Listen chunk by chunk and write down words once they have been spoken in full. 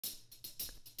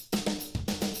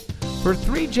For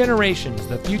 3 generations,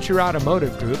 the Future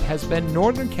Automotive Group has been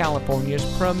Northern California's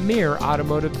premier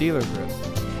automotive dealer group.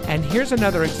 And here's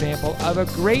another example of a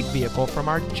great vehicle from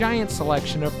our giant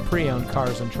selection of pre-owned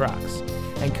cars and trucks.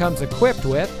 And comes equipped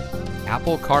with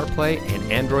Apple CarPlay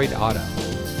and Android Auto,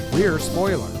 rear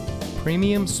spoiler,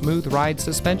 premium smooth ride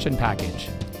suspension package,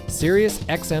 Sirius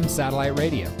XM satellite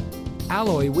radio,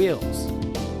 alloy wheels,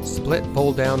 split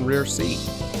fold-down rear seat,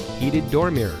 heated door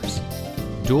mirrors,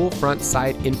 dual front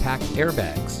side impact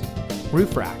airbags,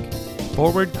 roof rack,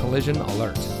 forward collision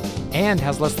alert, and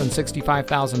has less than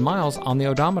 65,000 miles on the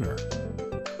odometer.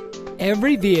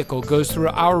 Every vehicle goes through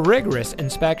our rigorous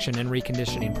inspection and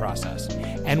reconditioning process.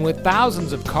 And with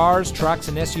thousands of cars, trucks,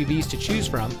 and SUVs to choose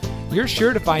from, you're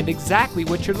sure to find exactly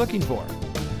what you're looking for.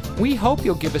 We hope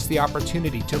you'll give us the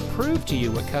opportunity to prove to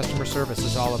you what customer service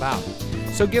is all about.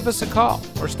 So give us a call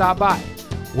or stop by.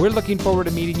 We're looking forward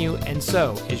to meeting you, and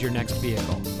so is your next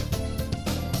vehicle.